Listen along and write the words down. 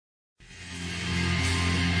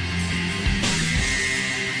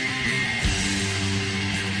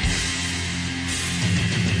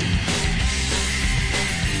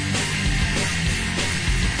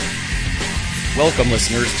Welcome,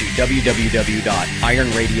 listeners, to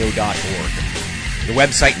www.ironradio.org, the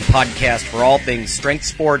website and podcast for all things strength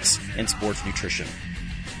sports and sports nutrition.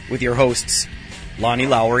 With your hosts, Lonnie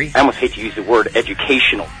Lowry. I almost hate to use the word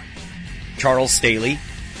educational. Charles Staley,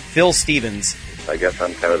 Phil Stevens. I guess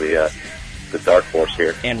I'm kind of the dark horse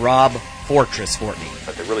here. And Rob Fortress Fortney.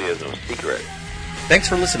 But there really is no secret. Thanks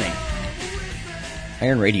for listening.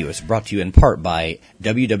 Iron Radio is brought to you in part by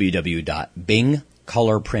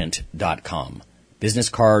www.bingcolorprint.com. Business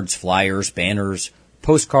cards, flyers, banners,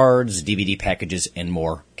 postcards, DVD packages, and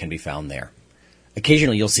more can be found there.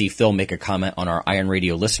 Occasionally you'll see Phil make a comment on our Iron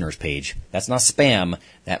Radio listeners page. That's not spam.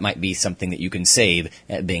 That might be something that you can save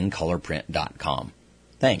at bingcolorprint.com.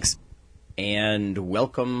 Thanks. And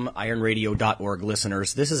welcome, ironradio.org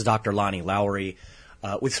listeners. This is Dr. Lonnie Lowry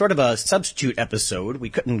with sort of a substitute episode.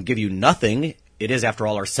 We couldn't give you nothing. It is, after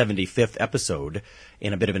all, our 75th episode,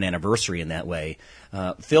 and a bit of an anniversary in that way.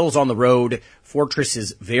 Phil's on the road. Fortress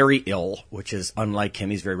is very ill, which is unlike him.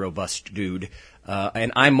 He's a very robust dude.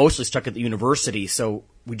 And I'm mostly stuck at the university, so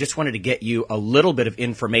we just wanted to get you a little bit of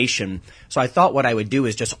information. So I thought what I would do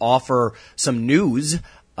is just offer some news,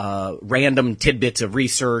 random tidbits of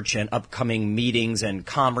research and upcoming meetings and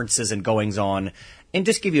conferences and goings-on, and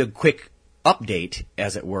just give you a quick update,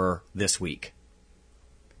 as it were, this week.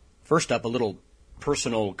 First up, a little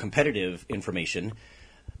personal competitive information.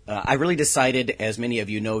 I really decided, as many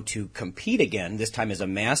of you know, to compete again, this time as a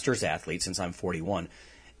master's athlete since I'm 41.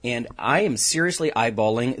 And I am seriously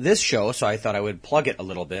eyeballing this show, so I thought I would plug it a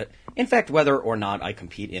little bit. In fact, whether or not I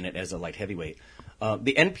compete in it as a light heavyweight.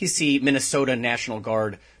 The NPC Minnesota National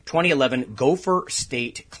Guard 2011 Gopher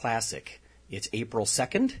State Classic. It's April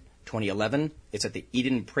 2nd, 2011. It's at the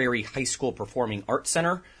Eden Prairie High School Performing Arts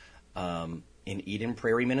Center in Eden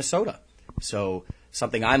Prairie, Minnesota. So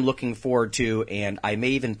something I'm looking forward to, and I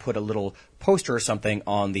may even put a little poster or something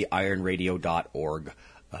on the ironradio.org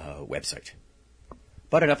website.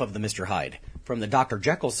 But enough of the Mr. Hyde. From the Dr.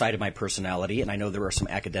 Jekyll side of my personality, and I know there are some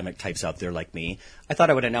academic types out there like me, I thought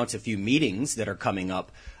I would announce a few meetings that are coming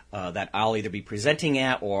up that I'll either be presenting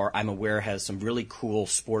at or I'm aware has some really cool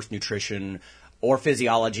sports nutrition or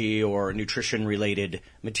physiology or nutrition-related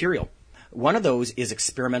material. One of those is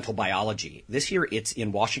experimental biology. This year it's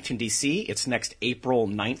in Washington, D.C. It's next April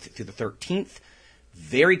 9th through the 13th.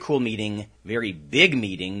 Very cool meeting, very big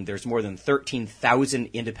meeting. There's more than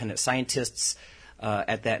 13,000 independent scientists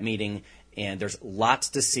at that meeting, and there's lots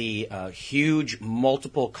to see. Huge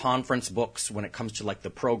multiple conference books when it comes to like the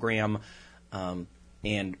program.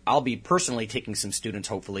 And I'll be personally taking some students,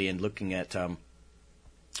 hopefully, and looking at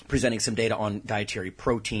presenting some data on dietary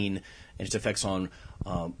protein and its effects on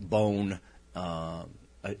bone,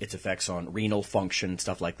 its effects on renal function,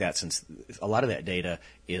 stuff like that, since a lot of that data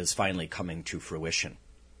is finally coming to fruition.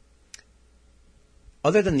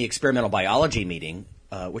 Other than the experimental biology meeting,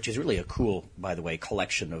 which is really a cool, by the way,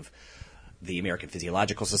 collection of the American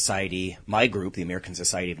Physiological Society, my group, the American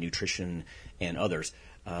Society of Nutrition, and others,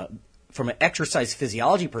 from an exercise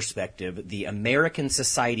physiology perspective, the American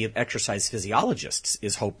Society of Exercise Physiologists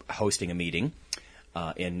is hosting a meeting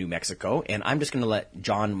in New Mexico, and I'm just going to let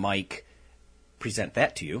John Mike present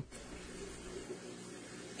that to you.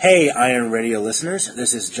 Hey, Iron Radio listeners,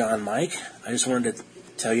 this is John Mike. I just wanted to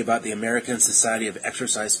tell you about the American Society of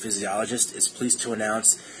Exercise Physiologists is pleased to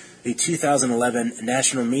announce the 2011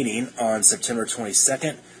 national meeting on September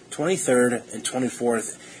 22nd, 23rd, and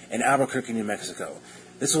 24th in Albuquerque, New Mexico.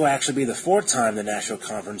 This will actually be the fourth time the national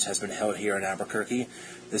conference has been held here in Albuquerque.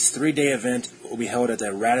 This 3-day event will be held at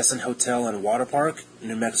the Radisson Hotel and Water Park,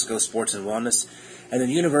 New Mexico Sports and Wellness, and the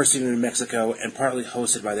University of New Mexico, and partly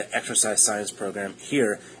hosted by the Exercise Science Program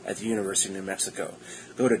here at the University of New Mexico.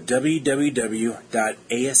 Go to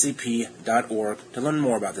www.ascp.org to learn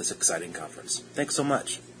more about this exciting conference. Thanks so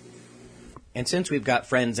much. And since we've got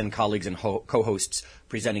friends and colleagues and co-hosts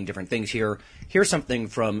presenting different things here, here's something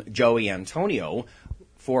from Joey Antonio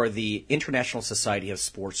for the International Society of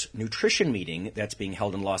Sports Nutrition meeting that's being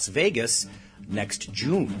held in Las Vegas next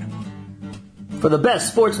June. For the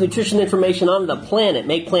best sports nutrition information on the planet,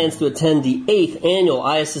 make plans to attend the 8th Annual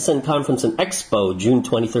ISSN Conference and Expo, June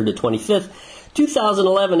 23rd to 25th,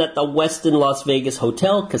 2011 at the Westin Las Vegas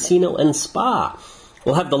Hotel, Casino, and Spa.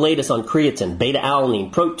 We'll have the latest on creatine,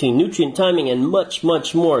 beta-alanine, protein, nutrient timing, and much,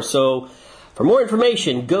 much more. So for more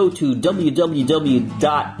information, go to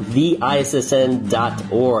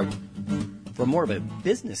www.theissn.org. From more of a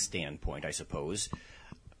business standpoint, I suppose,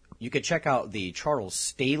 you could check out the Charles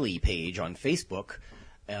Staley page on Facebook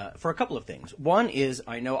for a couple of things. One is,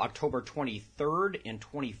 I know October 23rd and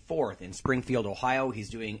 24th in Springfield, Ohio, he's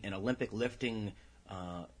doing an Olympic lifting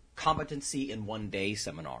competency in one day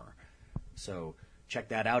seminar. So check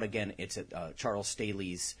that out. Again, it's at Charles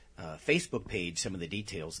Staley's Facebook page, some of the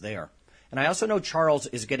details there. And I also know Charles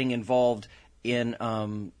is getting involved in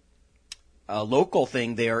a local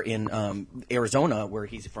thing there in Arizona, where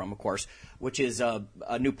he's from, of course, which is a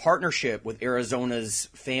new partnership with Arizona's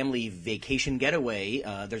Family Vacation Getaway.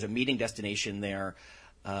 There's a meeting destination there,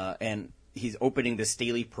 and he's opening the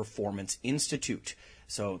Staley Performance Institute.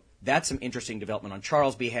 So that's some interesting development on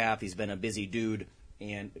Charles' behalf. He's been a busy dude.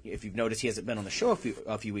 And if you've noticed, he hasn't been on the show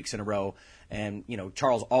a few weeks in a row. And,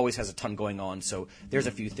 Charles always has a ton going on. So there's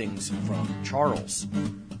a few things from Charles.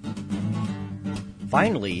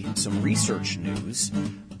 Finally, some research news.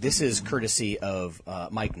 This is courtesy of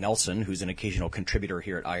Mike Nelson, who's an occasional contributor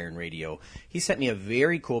here at Iron Radio. He sent me a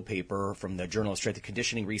very cool paper from the Journal of Strength and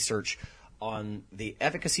Conditioning Research on the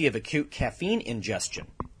efficacy of acute caffeine ingestion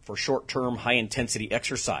for short-term, high-intensity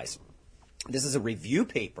exercise. This is a review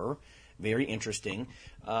paper. Very interesting.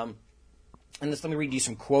 And let me read you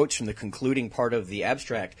some quotes from the concluding part of the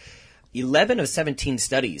abstract. 11 of 17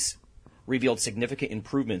 studies revealed significant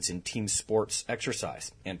improvements in team sports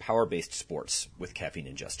exercise and power-based sports with caffeine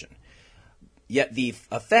ingestion. Yet the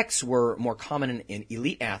effects were more common in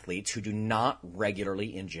elite athletes who do not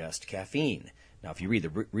regularly ingest caffeine. Now, if you read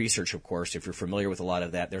the research, of course, if you're familiar with a lot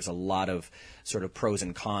of that, there's a lot of sort of pros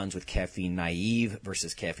and cons with caffeine-naive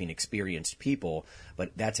versus caffeine-experienced people.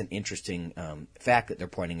 But that's an interesting fact that they're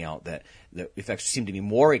pointing out, that the effects seem to be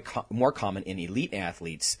more common in elite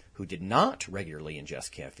athletes who did not regularly ingest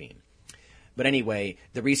caffeine. But anyway,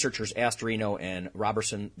 the researchers Astorino and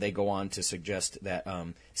Robertson, they go on to suggest that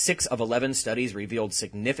 6 of 11 studies revealed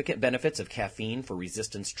significant benefits of caffeine for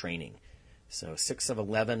resistance training. So 6 of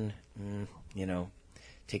 11,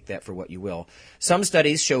 take that for what you will. Some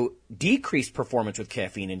studies show decreased performance with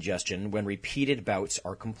caffeine ingestion when repeated bouts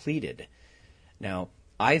are completed. Now,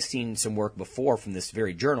 I've seen some work before from this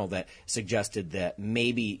very journal that suggested that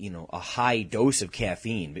maybe, a high dose of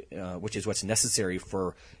caffeine, which is what's necessary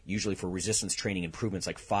usually for resistance training improvements,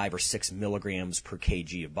 like 5 or 6 milligrams per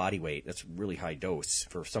kg of body weight. That's a really high dose.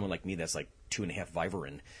 For someone like me, that's like 2.5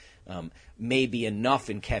 Vivarin. May be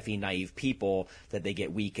enough in caffeine-naive people that they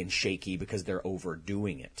get weak and shaky because they're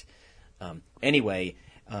overdoing it. Anyway,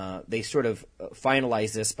 they sort of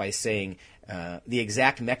finalize this by saying the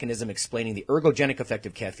exact mechanism explaining the ergogenic effect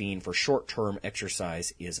of caffeine for short-term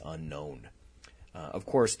exercise is unknown. Of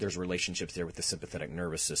course, there's relationships there with the sympathetic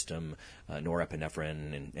nervous system,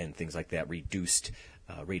 norepinephrine and things like that, reduced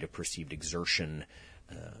rate of perceived exertion,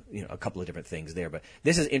 a couple of different things there. But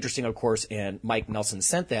this is interesting, of course, and Mike Nelson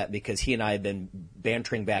sent that because he and I have been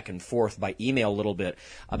bantering back and forth by email a little bit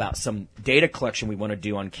about some data collection we want to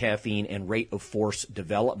do on caffeine and rate of force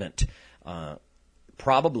development,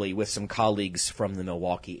 probably with some colleagues from the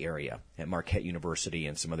Milwaukee area at Marquette University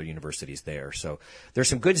and some other universities there. So there's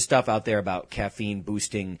some good stuff out there about caffeine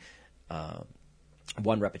boosting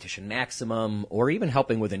one repetition maximum, or even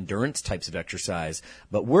helping with endurance types of exercise.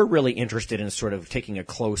 But we're really interested in sort of taking a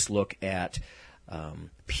close look at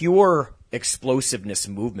pure explosiveness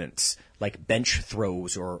movements like bench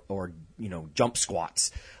throws or jump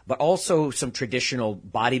squats, but also some traditional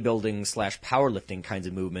bodybuilding / powerlifting kinds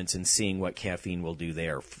of movements, and seeing what caffeine will do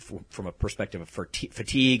there from a perspective of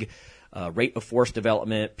fatigue, rate of force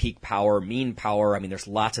development, peak power, mean power. I mean, there's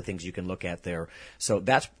lots of things you can look at there. So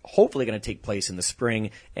that's hopefully going to take place in the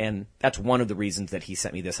spring, and that's one of the reasons that he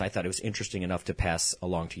sent me this. I thought it was interesting enough to pass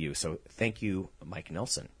along to you. So thank you, Mike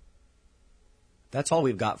Nelson. That's all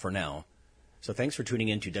we've got for now. So thanks for tuning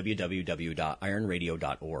in to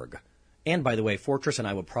www.ironradio.org. And by the way, Fortress and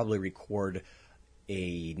I will probably record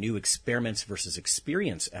a new Experiments versus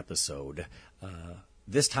Experience episode,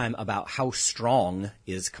 this time about how strong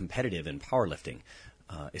is competitive in powerlifting,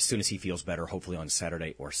 as soon as he feels better, hopefully on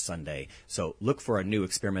Saturday or Sunday. So look for a new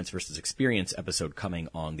Experiments versus Experience episode coming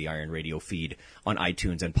on the Iron Radio feed on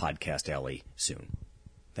iTunes and Podcast Alley soon.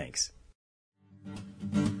 Thanks.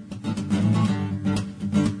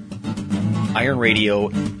 Iron Radio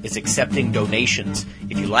is accepting donations.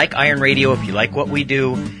 If you like Iron Radio, if you like what we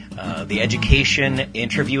do, the education,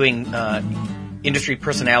 interviewing industry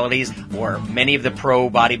personalities, or many of the pro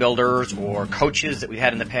bodybuilders or coaches that we've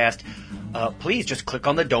had in the past, please just click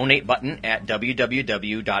on the donate button at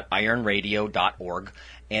www.ironradio.org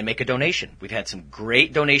and make a donation. We've had some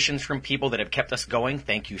great donations from people that have kept us going.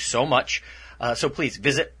 Thank you so much. So please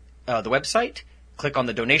visit the website, click on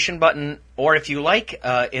the donation button, or if you like,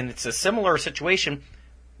 and it's a similar situation,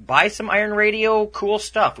 buy some Iron Radio cool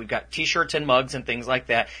stuff. We've got T-shirts and mugs and things like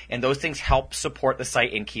that, and those things help support the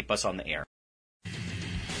site and keep us on the air.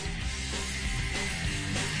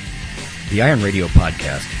 The Iron Radio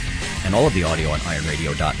podcast and all of the audio on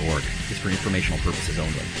ironradio.org is for informational purposes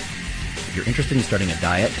only. If you're interested in starting a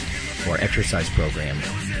diet or exercise program,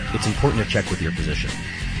 it's important to check with your physician.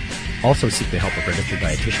 Also seek the help of registered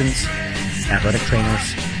dietitians, athletic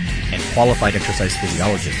trainers, and qualified exercise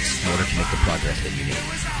physiologists in order to make the progress that you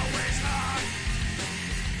need.